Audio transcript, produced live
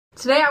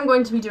Today I'm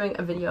going to be doing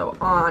a video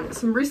on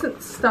some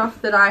recent stuff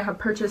that I have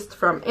purchased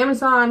from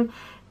Amazon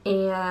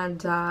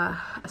and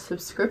a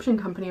subscription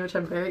company, which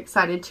I'm very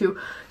excited to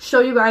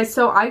show you guys.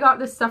 So I got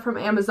this stuff from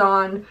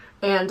Amazon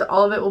and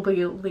all of it will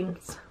be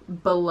linked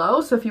below.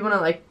 So if you want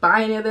to like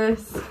buy any of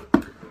this,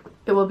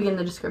 it will be in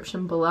the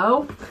description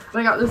below.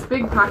 I got this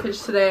big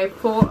package today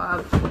full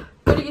of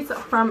goodies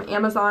from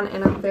Amazon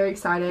and I'm very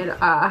excited.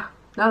 Now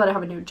that I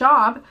have a new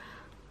job,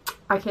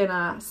 I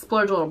can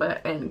splurge a little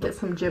bit and get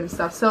some gym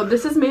stuff. So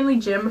this is mainly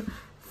gym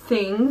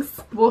things.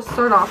 We'll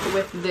start off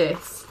with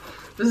this.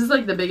 This is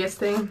like the biggest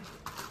thing.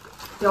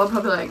 Y'all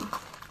probably like,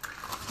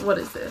 what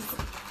is this?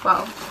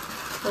 Well,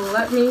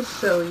 let me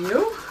show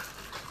you.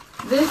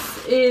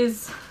 This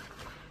is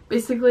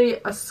basically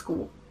a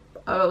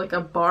like a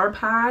bar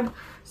pad.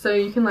 So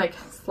you can like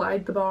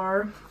slide the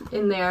bar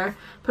in there,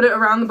 put it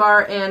around the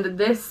bar, and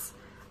this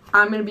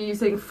I'm going to be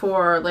using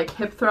for like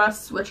hip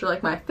thrusts, which are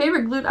like my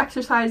favorite glute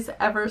exercise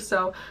ever.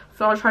 So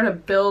if y'all are trying to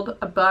build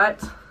a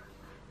butt,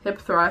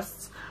 hip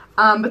thrusts.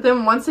 But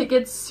then once it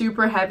gets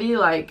super heavy,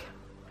 like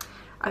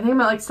I think I'm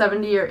at like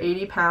 70 or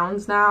 80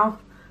 pounds now,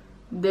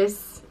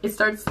 it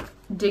starts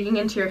digging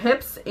into your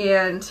hips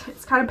and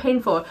it's kind of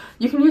painful.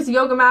 You can use a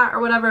yoga mat or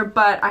whatever,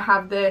 but I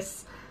have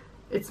this.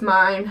 It's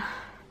mine.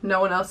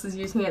 No one else is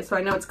using it, so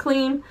I know it's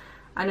clean.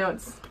 I know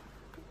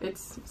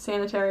it's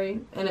sanitary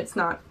and it's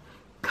not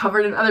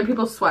covered in other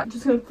people's sweat. I'm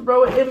just gonna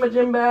throw it in my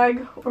gym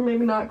bag, or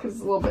maybe not because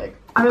it's a little big.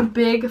 I'm a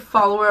big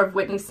follower of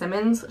Whitney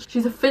Simmons.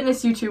 She's a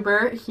fitness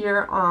YouTuber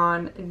here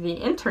on the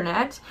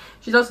internet.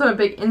 She's also a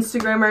big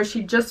Instagrammer.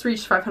 She just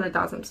reached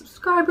 500,000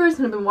 subscribers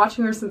and I've been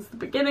watching her since the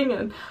beginning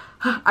and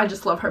I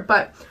just love her.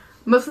 But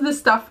most of this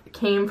stuff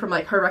came from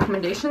like her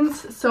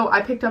recommendations. So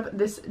I picked up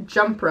this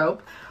jump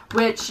rope,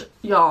 which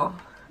y'all,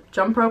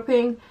 jump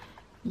roping,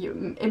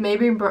 it may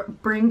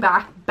bring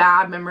back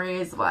bad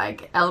memories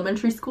like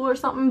elementary school or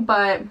something,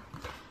 but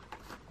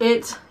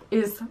it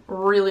is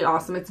really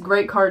awesome. It's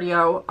great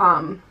cardio.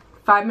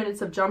 5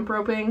 minutes of jump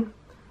roping,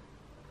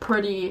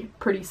 pretty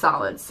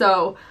solid.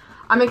 So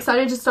I'm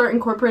excited to start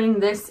incorporating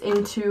this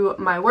into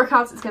my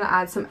workouts. It's going to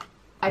add some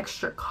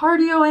extra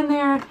cardio in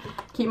there,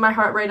 keep my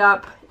heart rate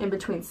up in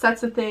between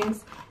sets of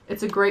things.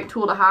 It's a great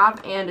tool to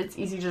have and it's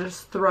easy to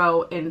just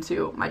throw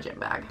into my gym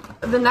bag.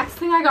 The next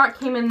thing I got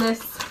came in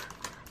this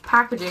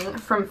packaging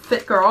from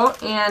Fit Girl,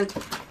 and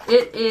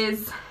it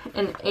is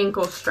an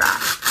ankle strap.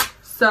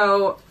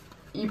 So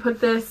you put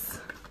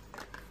this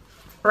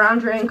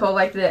around your ankle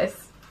like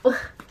this,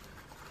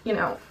 you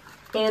know,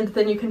 and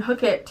then you can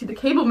hook it to the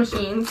cable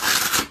machine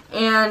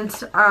and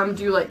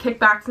do like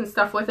kickbacks and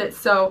stuff with it.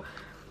 So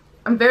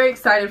I'm very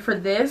excited for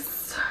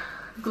this.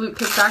 Glute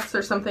kickbacks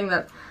are something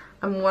that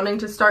I'm wanting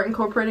to start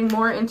incorporating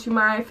more into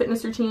my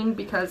fitness routine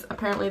because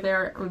apparently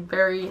they're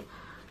very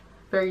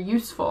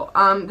useful.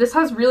 This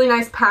has really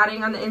nice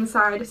padding on the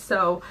inside,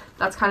 so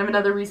that's kind of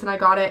another reason I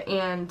got it,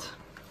 and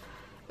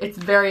it's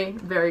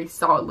very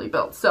solidly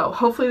built. So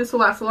hopefully this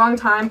will last a long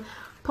time.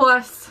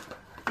 Plus,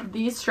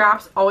 these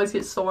straps always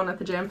get stolen at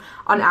the gym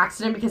on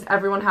accident because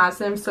everyone has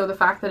them, so the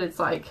fact that it's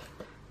like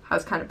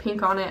has kind of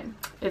pink on it,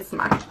 it's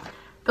mine.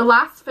 The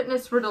last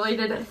fitness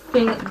related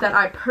thing that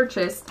I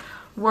purchased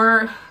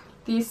were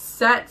these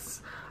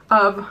sets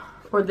of,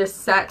 or this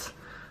set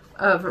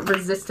of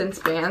resistance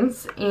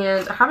bands,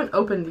 and I haven't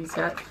opened these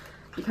yet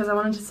because I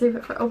wanted to save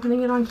it for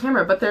opening it on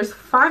camera, but there's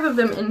 5 of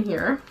them in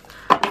here.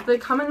 They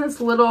come in this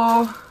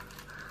little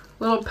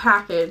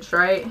package,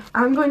 right?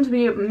 I'm going to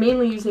be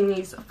mainly using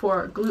these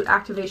for glute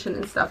activation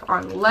and stuff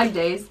on leg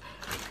days.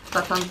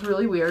 That sounds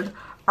really weird.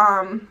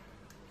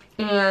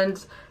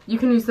 And you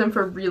can use them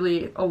for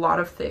really a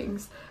lot of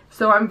things.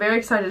 So I'm very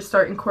excited to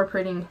start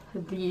incorporating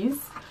these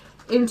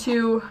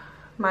into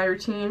my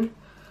routine.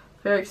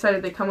 Very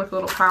excited. They come with a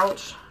little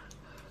pouch,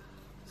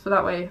 so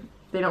that way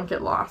they don't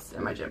get lost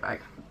in my gym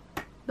bag.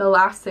 The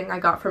last thing I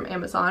got from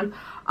Amazon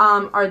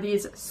are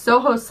these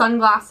Soho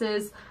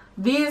sunglasses.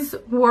 These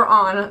were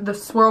on the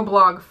Swirl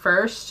blog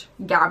first.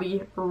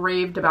 Gabby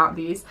raved about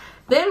these.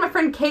 Then my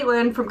friend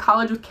Caitlin from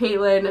College with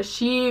Caitlin,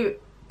 she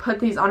put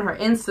these on her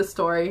Insta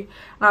story.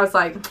 And I was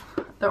like,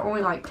 they're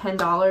only like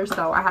 $10,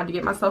 so I had to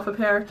get myself a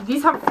pair.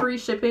 These have free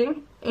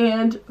shipping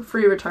and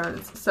free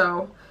returns.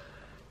 So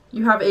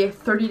you have a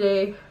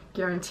 30-day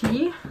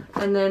guarantee,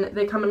 and then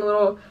they come in a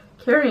little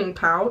carrying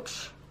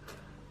pouch,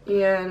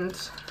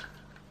 and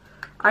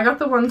I got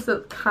the ones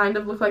that kind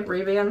of look like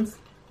Ray-Bans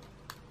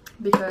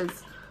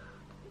because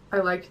I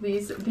liked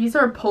these. These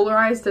are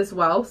polarized as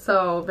well,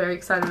 so very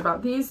excited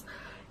about these,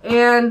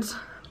 and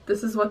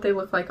this is what they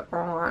look like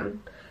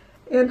on.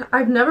 And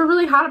I've never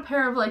really had a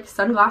pair of like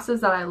sunglasses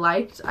that I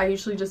liked. I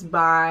usually just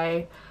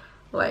buy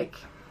like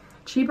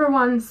cheaper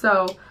ones,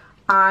 so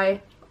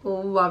I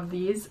love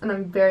these and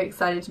I'm very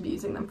excited to be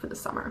using them for the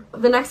summer.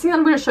 The next thing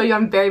I'm going to show you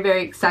I'm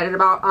very excited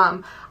about.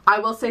 I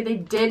will say they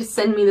did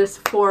send me this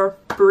for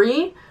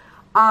free,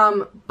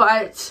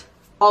 but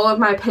all of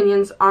my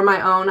opinions are my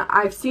own.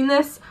 I've seen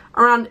this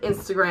around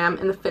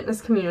Instagram in the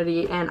fitness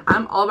community and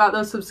I'm all about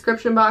those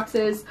subscription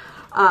boxes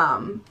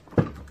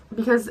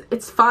because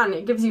it's fun.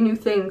 It gives you new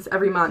things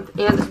every month,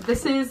 and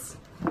this is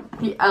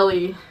the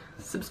Ellie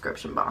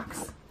subscription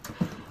box.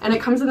 And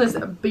it comes in this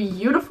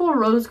beautiful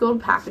rose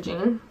gold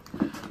packaging.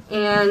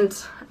 And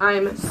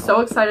I'm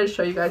so excited to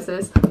show you guys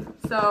this.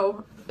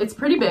 So it's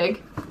pretty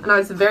big, and I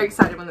was very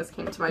excited when this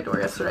came to my door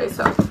yesterday.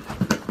 So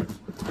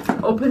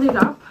open it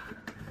up.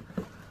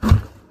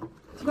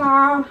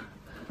 Ta-da!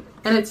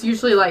 And it's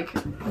usually like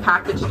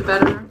packaged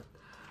better,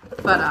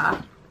 but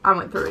I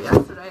went through it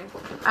yesterday.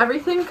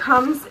 Everything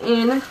comes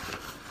in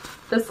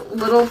this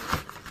little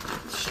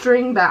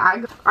string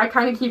bag. I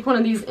kind of keep one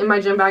of these in my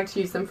gym bag to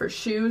use them for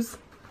shoes.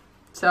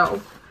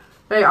 So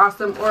very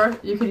awesome. Or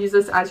you could use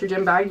this as your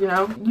gym bag, you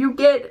know. You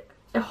get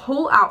a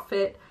whole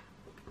outfit,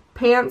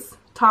 pants,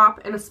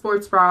 top, and a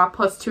sports bra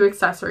plus 2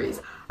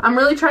 accessories. I'm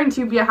really trying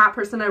to be a hat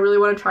person. I really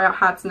want to try out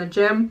hats in the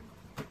gym.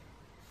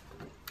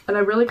 And I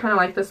really kind of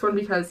like this one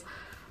because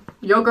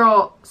your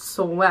girl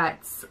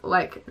sweats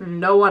like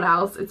no one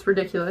else. It's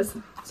ridiculous.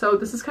 So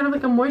this is kind of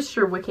like a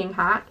moisture wicking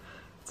hat.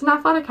 It's an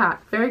athletic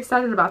hat. Very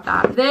excited about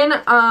that. Then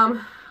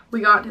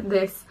we got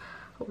this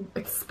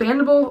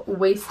expandable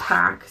waist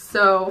pack.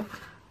 So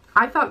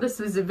I thought this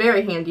was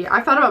very handy.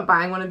 I thought about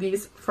buying one of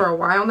these for a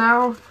while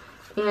now.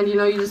 And you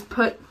know, you just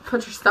put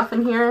your stuff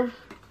in here.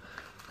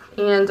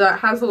 And it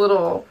has a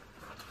little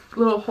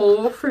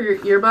hole for your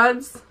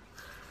earbuds.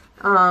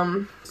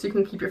 So you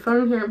can keep your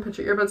phone in here and put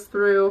your earbuds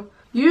through.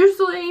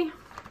 Usually,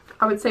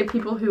 I would say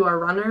people who are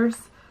runners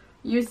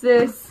use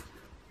this.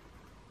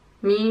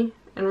 Me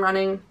and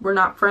running, we're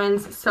not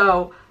friends,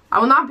 so I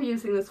will not be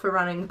using this for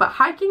running, but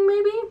hiking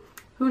maybe?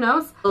 Who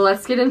knows?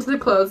 Let's get into the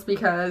clothes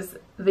because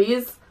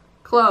these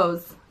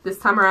clothes this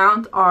time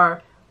around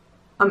are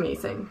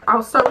amazing.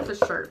 I'll start with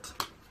the shirt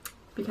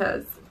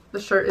because the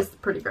shirt is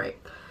pretty great.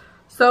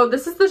 So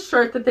this is the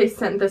shirt that they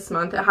sent this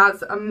month. It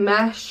has a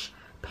mesh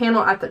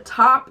panel at the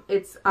top.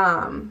 It's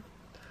a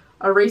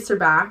racer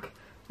back.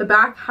 The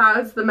back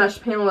has the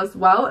mesh panel as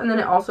well, and then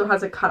it also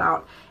has a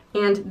cutout.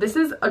 And this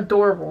is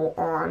adorable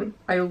on.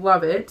 I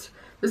love it.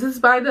 This is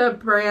by the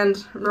brand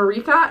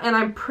Marika, and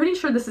I'm pretty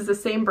sure this is the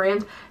same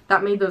brand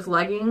that made those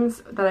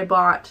leggings that I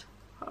bought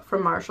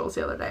from Marshalls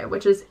the other day,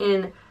 which is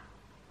in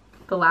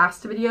the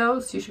last video,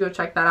 so you should go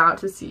check that out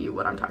to see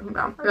what I'm talking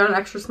about. I got an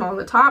extra small on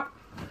the top.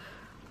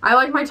 I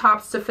like my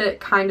tops to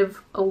fit kind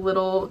of a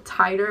little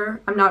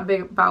tighter. I'm not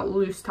big about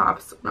loose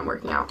tops when I'm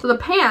working out. So the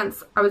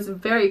pants, I was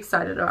very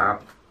excited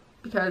about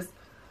because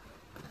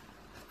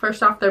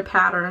first off, they're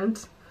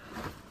patterned.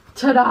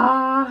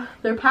 Ta-da!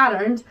 They're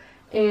patterned,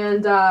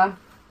 and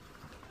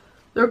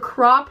they're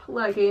crop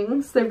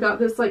leggings. They've got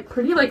this like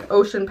pretty like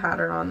ocean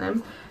pattern on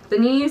them. The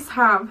knees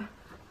have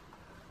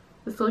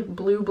this like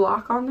blue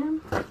block on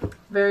them.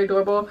 Very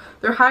adorable.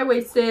 They're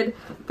high-waisted.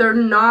 They're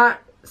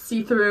not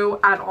see-through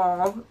at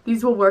all.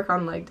 These will work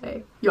on leg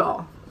day,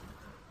 y'all.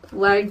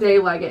 Leg day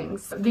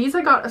leggings. These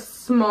I got a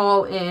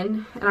small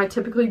in, and I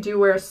typically do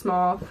wear a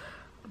small.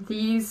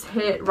 These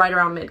hit right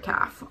around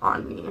mid-calf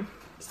on me.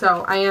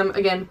 So I am,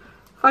 again,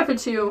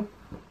 5'2",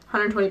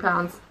 120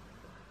 pounds.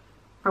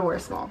 I wear a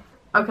small.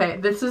 Okay,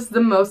 this is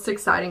the most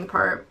exciting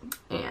part,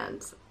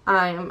 and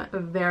I am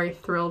very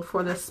thrilled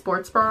for this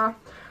sports bra.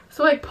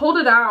 So I pulled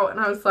it out, and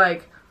I was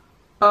like,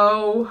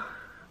 oh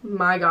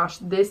my gosh,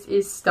 this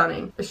is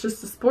stunning. It's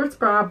just a sports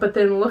bra, but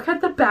then look at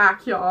the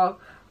back, y'all.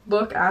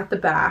 Look at the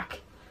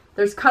back.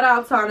 There's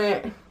cutouts on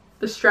it,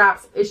 the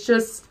straps. It's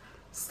just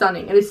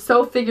stunning. It is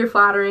so figure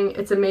flattering.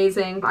 It's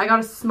amazing. I got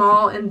a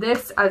small in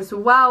this as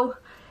well,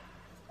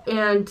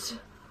 and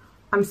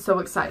I'm so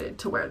excited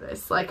to wear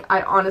this. Like,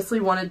 I honestly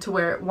want to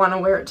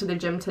wear it to the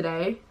gym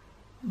today,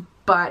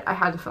 but I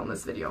had to film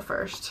this video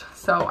first.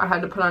 So I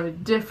had to put on a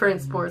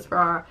different sports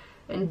bra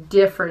and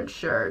different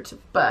shirt,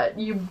 but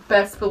you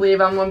best believe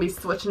I'm going to be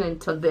switching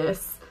into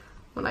this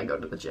when I go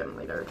to the gym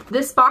later.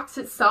 This box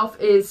itself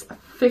is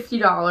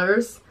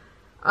 $50.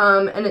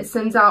 And it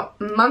sends out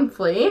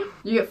monthly.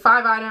 You get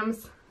 5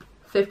 items,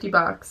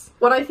 $50.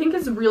 What I think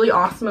is really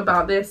awesome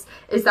about this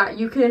is that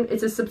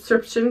it's a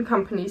subscription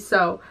company,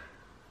 so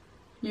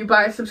you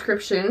buy a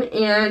subscription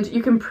and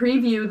you can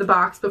preview the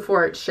box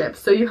before it ships.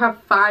 So you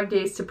have 5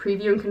 days to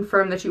preview and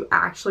confirm that you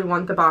actually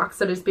want the box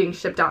that is being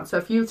shipped out. So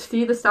if you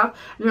see the stuff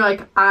and you're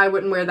like, I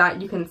wouldn't wear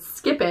that, you can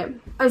skip it.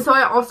 And so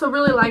I also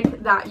really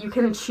like that you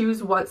can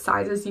choose what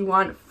sizes you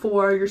want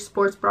for your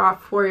sports bra,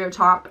 for your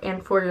top,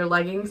 and for your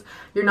leggings.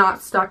 You're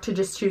not stuck to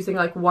just choosing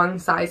like one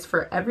size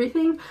for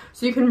everything.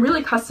 So you can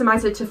really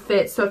customize it to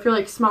fit. So if you're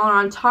like smaller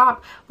on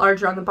top,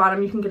 larger on the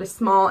bottom, you can get a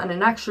small and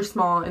an extra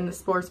small in the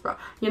sports bra,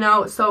 you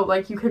know? So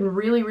like you can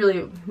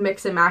really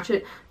mix and match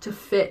it to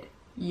fit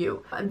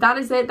you. That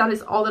is it. That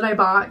is all that I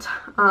bought.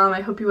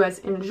 I hope you guys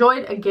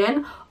enjoyed.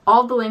 Again,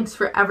 all the links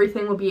for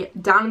everything will be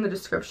down in the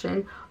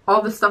description.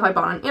 All the stuff I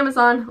bought on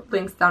Amazon,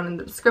 links down in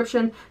the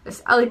description.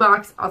 This Ellie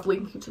box, I'll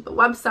link you to the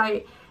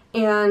website.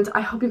 And I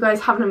hope you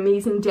guys have an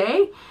amazing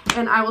day,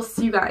 and I will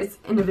see you guys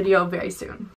in a video very soon.